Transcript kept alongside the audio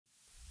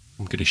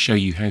I'm going to show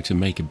you how to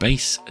make a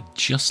base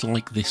just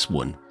like this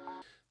one.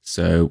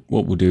 So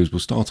what we'll do is we'll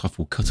start off,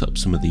 we'll cut up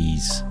some of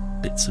these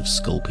bits of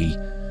Sculpey,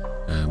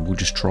 and we'll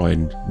just try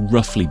and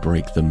roughly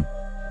break them,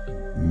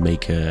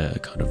 make a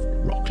kind of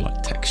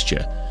rock-like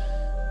texture,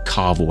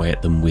 carve away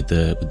at them with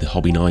the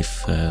hobby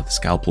knife, the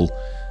scalpel,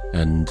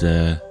 and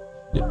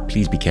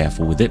please be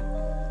careful with it.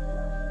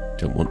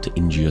 Don't want to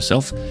injure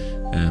yourself.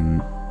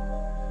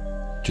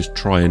 Just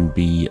try and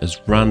be as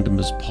random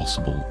as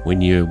possible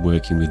when you're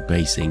working with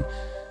basing.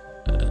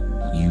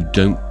 You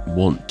don't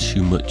want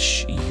too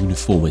much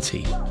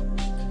uniformity.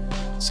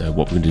 So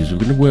what we're going to do is we're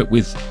going to work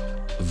with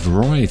a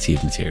variety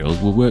of materials.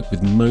 We'll work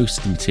with most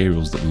of the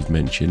materials that we've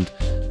mentioned.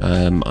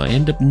 I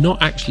end up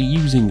not actually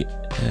using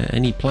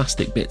any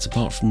plastic bits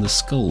apart from the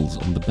skulls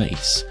on the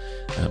base,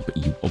 but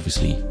you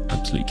obviously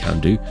absolutely can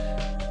do.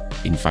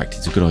 In fact,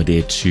 it's a good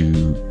idea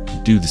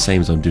to do the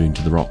same as I'm doing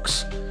to the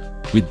rocks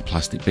with the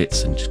plastic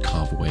bits and just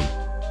carve away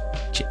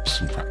chips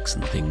and cracks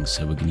and things.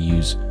 So we're going to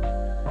use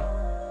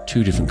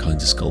two different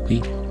kinds of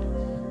Sculpey.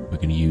 We're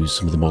going to use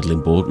some of the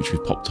modelling board, which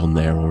we've popped on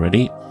there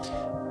already.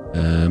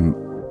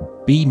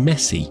 Be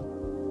messy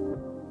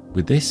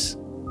with this.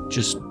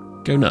 Just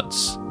go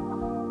nuts.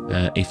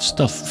 If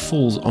stuff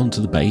falls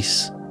onto the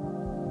base,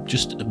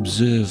 just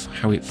observe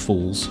how it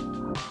falls,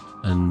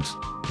 and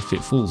if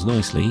it falls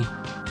nicely,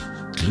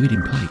 glue it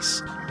in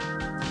place.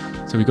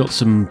 So we've got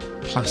some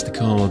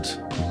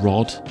plasticard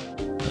rod.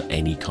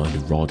 Any kind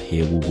of rod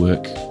here will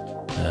work.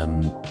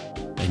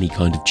 Any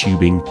kind of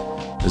tubing,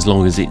 as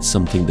long as it's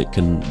something that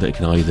can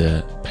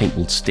either paint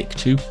will stick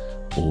to,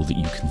 or that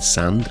you can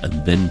sand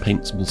and then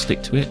paint will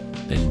stick to it,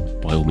 then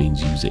by all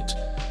means use it.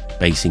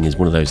 Basing is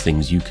one of those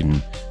things you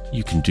can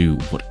do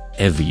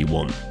whatever you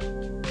want.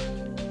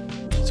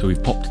 So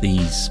we've popped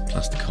these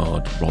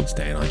plasticard rods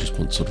down. I just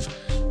want sort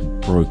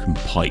of broken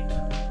pipe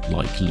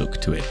like look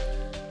to it,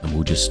 and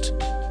we'll just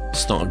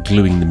start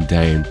gluing them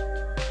down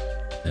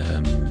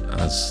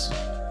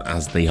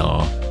as they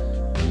are.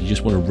 And you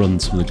just want to run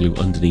some of the glue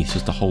underneath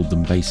just to hold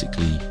them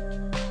basically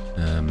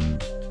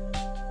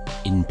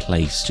in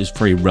place, just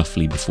very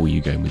roughly, before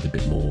you go in with a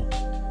bit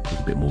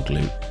more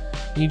glue.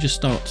 And you just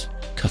start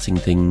cutting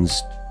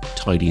things,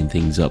 tidying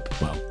things up.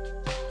 Well,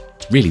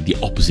 it's really the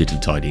opposite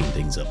of tidying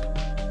things up.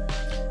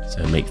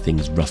 So make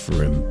things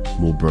rougher and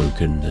more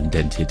broken and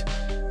dented.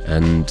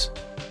 And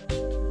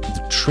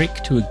the trick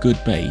to a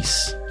good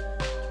base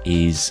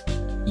is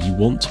you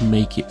want to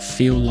make it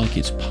feel like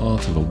it's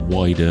part of a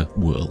wider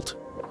world.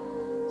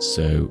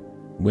 So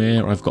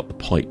where I've got the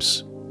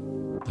pipes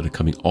that are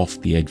coming off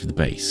the edge of the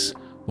base,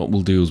 what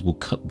we'll do is we'll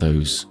cut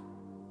those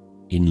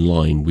in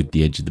line with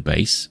the edge of the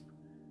base,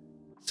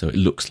 so it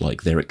looks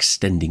like they're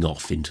extending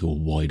off into a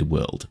wider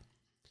world.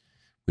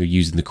 We're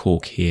using the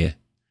cork here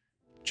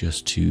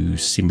just to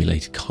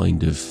simulate a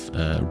kind of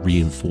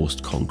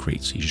reinforced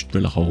concrete. So you just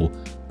drill a hole,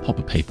 pop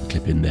a paper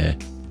clip in there.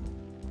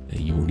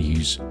 You want to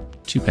use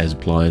 2 pairs of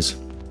pliers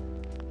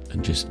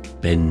and just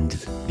bend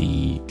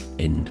the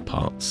end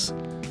parts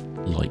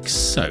like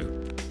so.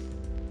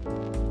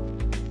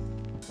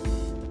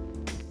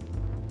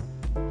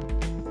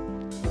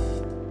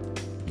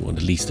 You want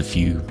at least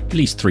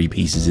 3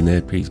 pieces in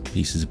there,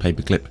 pieces of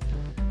paper clip.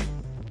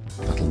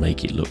 That'll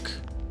make it look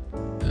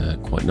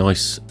quite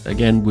nice.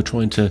 Again, we're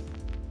trying to,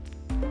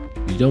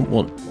 you don't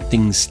want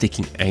things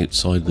sticking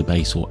outside of the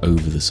base or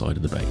over the side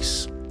of the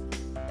base.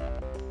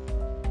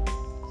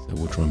 So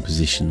we'll try and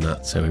position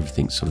that so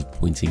everything's sort of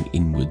pointing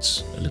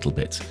inwards a little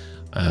bit.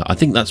 I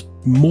think that's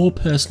more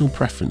personal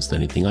preference than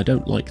anything. I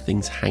don't like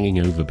things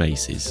hanging over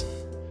bases,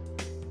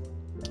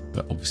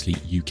 but obviously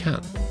you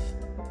can.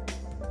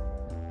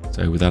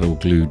 So with that all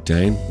glued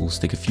down, we'll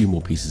stick a few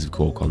more pieces of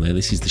cork on there.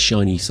 This is the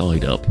shiny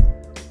side up,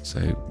 so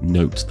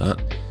note that.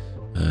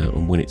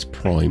 And when it's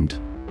primed,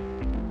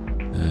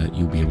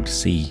 you'll be able to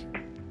see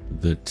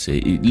that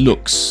it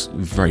looks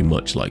very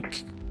much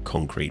like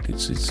concrete.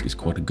 It's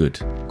quite a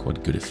good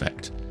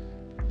effect.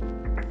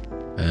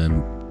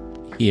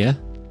 Here,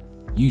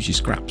 use your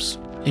scraps.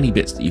 Any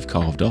bits that you've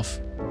carved off,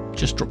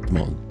 just drop them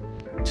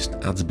on. Just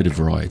adds a bit of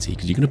variety,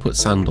 because you're going to put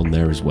sand on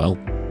there as well,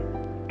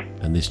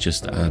 and this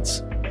just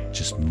adds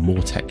just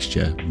more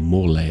texture,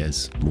 more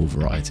layers, more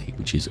variety,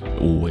 which is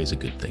always a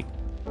good thing.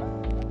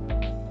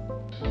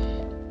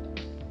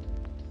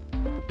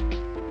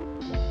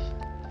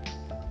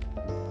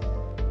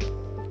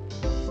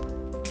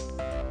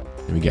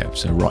 There we go.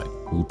 So right,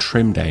 we'll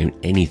trim down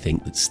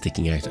anything that's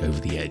sticking out over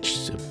the edge.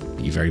 So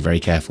be very, very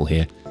careful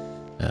here.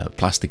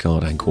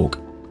 Plasticard and cork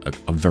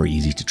are very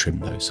easy to trim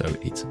though, so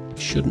it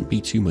shouldn't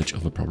be too much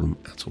of a problem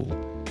at all.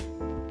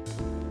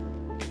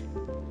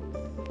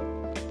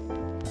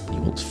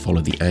 You want to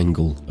follow the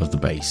angle of the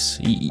base.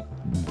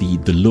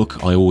 The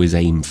look I always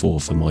aim for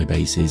my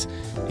bases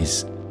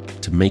is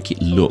to make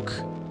it look,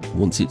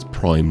 once it's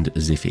primed,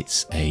 as if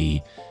it's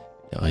a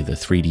either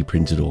 3D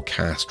printed or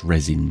cast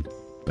resin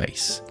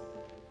base.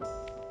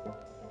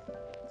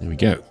 There we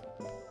go.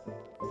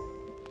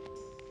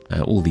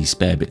 All these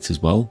spare bits as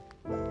well,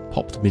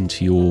 pop them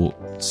into your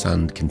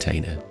sand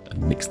container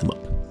and mix them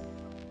up.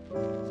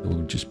 So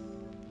we'll just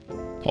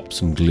pop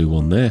some glue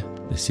on there,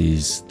 This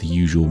is the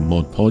usual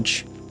Mod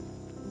Podge.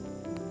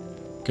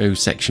 Go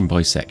section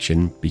by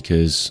section,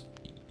 because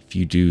if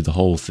you do the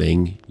whole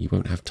thing, you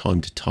won't have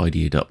time to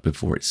tidy it up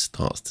before it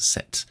starts to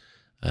set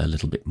a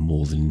little bit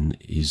more than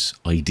is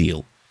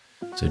ideal.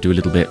 So do a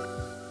little bit,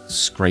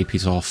 scrape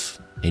it off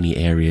any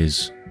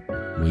areas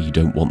where you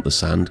don't want the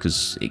sand,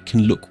 because it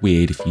can look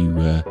weird if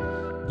you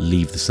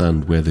leave the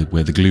sand where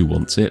the glue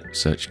wants it,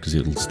 such because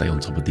it'll stay on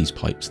top of these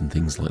pipes and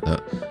things like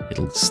that.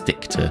 It'll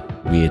stick to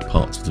weird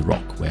parts of the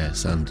rock where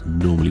sand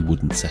normally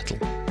wouldn't settle.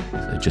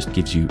 So it just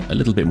gives you a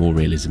little bit more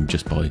realism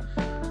just by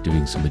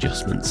doing some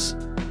adjustments.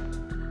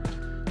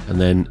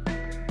 And then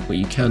what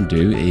you can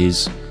do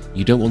is,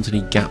 you don't want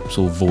any gaps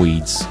or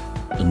voids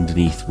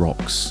underneath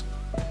rocks.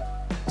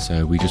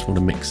 So we just want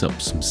to mix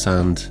up some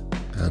sand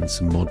and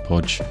some Mod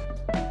Podge,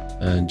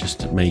 and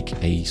just to make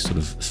a sort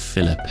of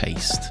filler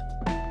paste.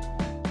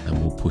 And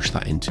we'll push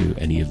that into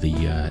any of the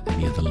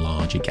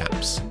larger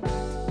gaps.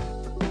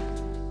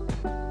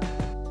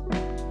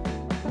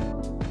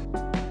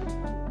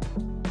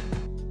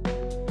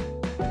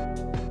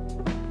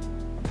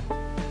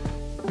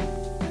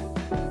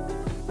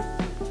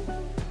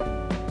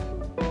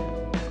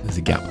 There's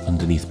a gap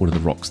underneath one of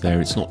the rocks there.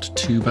 It's not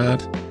too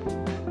bad.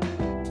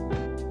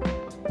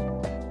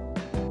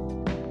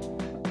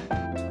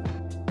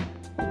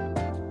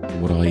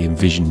 What I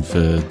envision for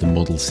the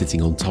model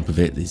sitting on top of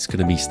it is going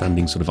to be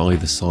standing sort of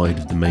either side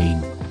of the main,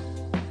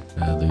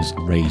 those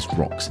raised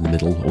rocks in the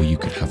middle, or you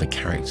could have a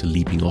character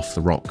leaping off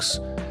the rocks.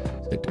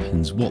 So it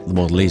depends what the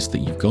model is that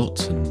you've got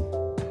and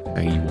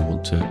how you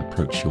want to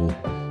approach your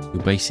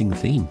basing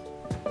theme.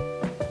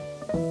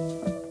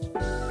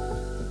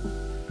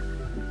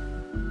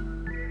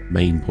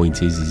 Main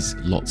point is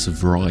lots of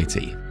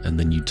variety, and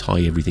then you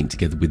tie everything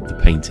together with the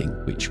painting,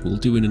 which we'll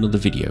do in another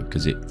video,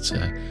 because it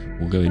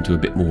will go into a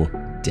bit more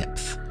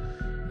depth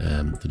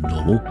than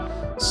normal.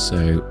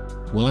 So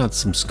we'll add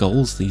some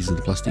skulls. These are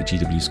the plastic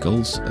GW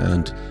skulls,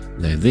 and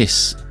now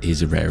this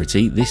is a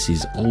rarity. This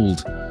is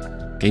old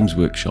Games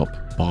Workshop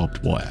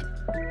barbed wire.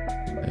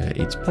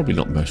 It's probably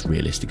not the most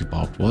realistic of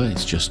barbed wire,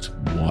 it's just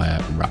wire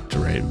wrapped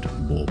around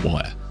more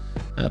wire,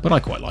 but I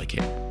quite like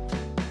it.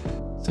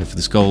 So for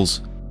the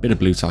skulls, bit of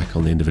blue tack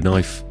on the end of a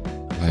knife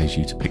allows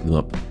you to pick them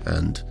up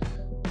and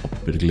pop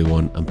a bit of glue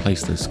on and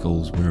place those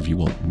skulls wherever you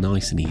want,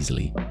 nice and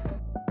easily.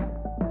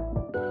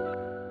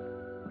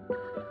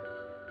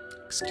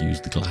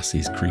 Excuse the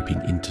glasses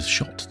creeping into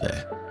shot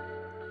there.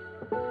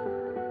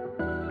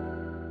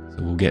 So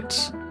we'll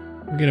get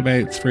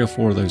about 3 or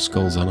 4 of those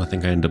skulls on. I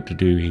think I end up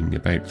doing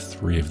about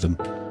 3 of them.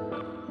 But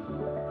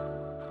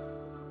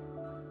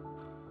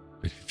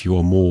if you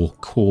are more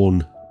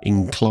corn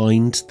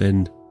inclined,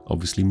 then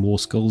obviously more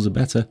skulls are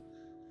better.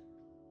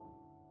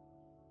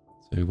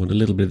 So we want a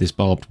little bit of this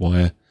barbed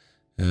wire.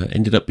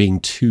 Ended up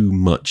being too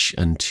much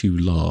and too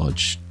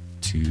large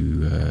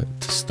to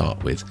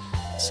start with.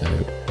 So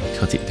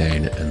cut it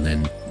down and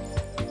then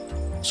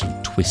sort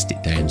of twist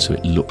it down so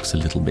it looks a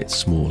little bit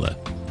smaller.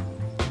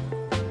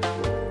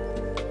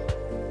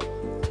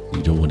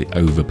 You don't want it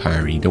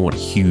overpowering. You don't want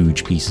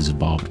huge pieces of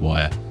barbed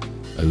wire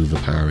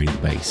overpowering the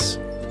base.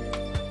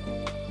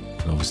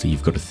 Obviously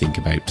you've got to think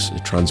about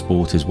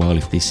transport as well.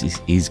 If this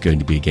is going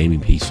to be a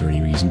gaming piece for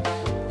any reason,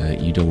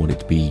 you don't want it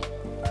to be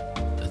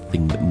a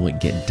thing that might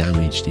get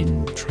damaged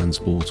in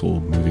transport or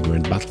moving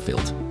around the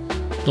battlefield.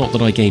 Not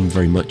that I game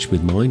very much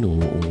with mine,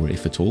 or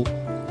if at all.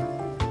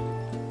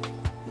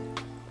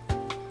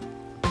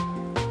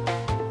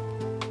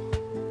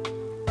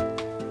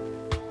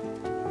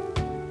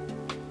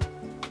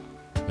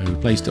 I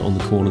replaced it on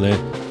the corner there,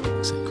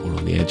 corner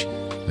on the edge,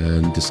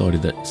 and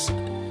decided that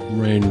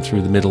round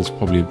through the middle is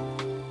probably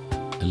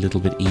a little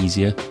bit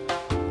easier.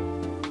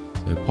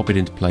 So pop it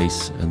into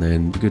place, and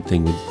then the good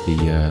thing with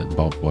the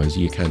barbed wire is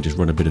you can just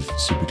run a bit of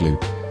super glue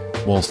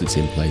whilst it's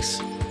in place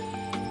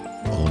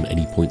on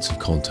any points of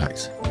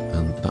contact,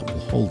 and that will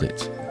hold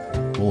it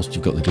whilst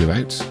you've got the glue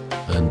out.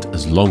 And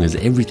as long as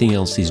everything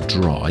else is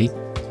dry,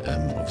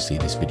 obviously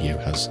this video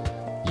has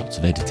lots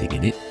of editing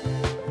in it,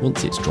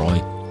 once it's dry,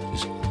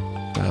 just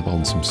dab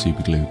on some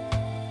super glue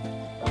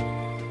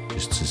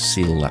just to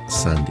seal that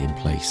sand in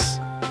place,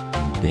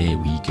 and there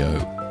we go,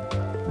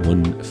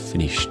 one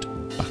finished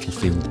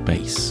battlefield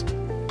base.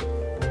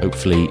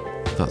 Hopefully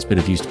that's been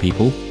of use to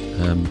people.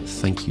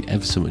 Thank you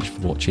ever so much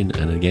for watching,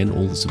 and again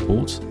all the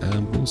support,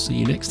 and we'll see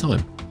you next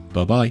time.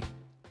 Bye bye.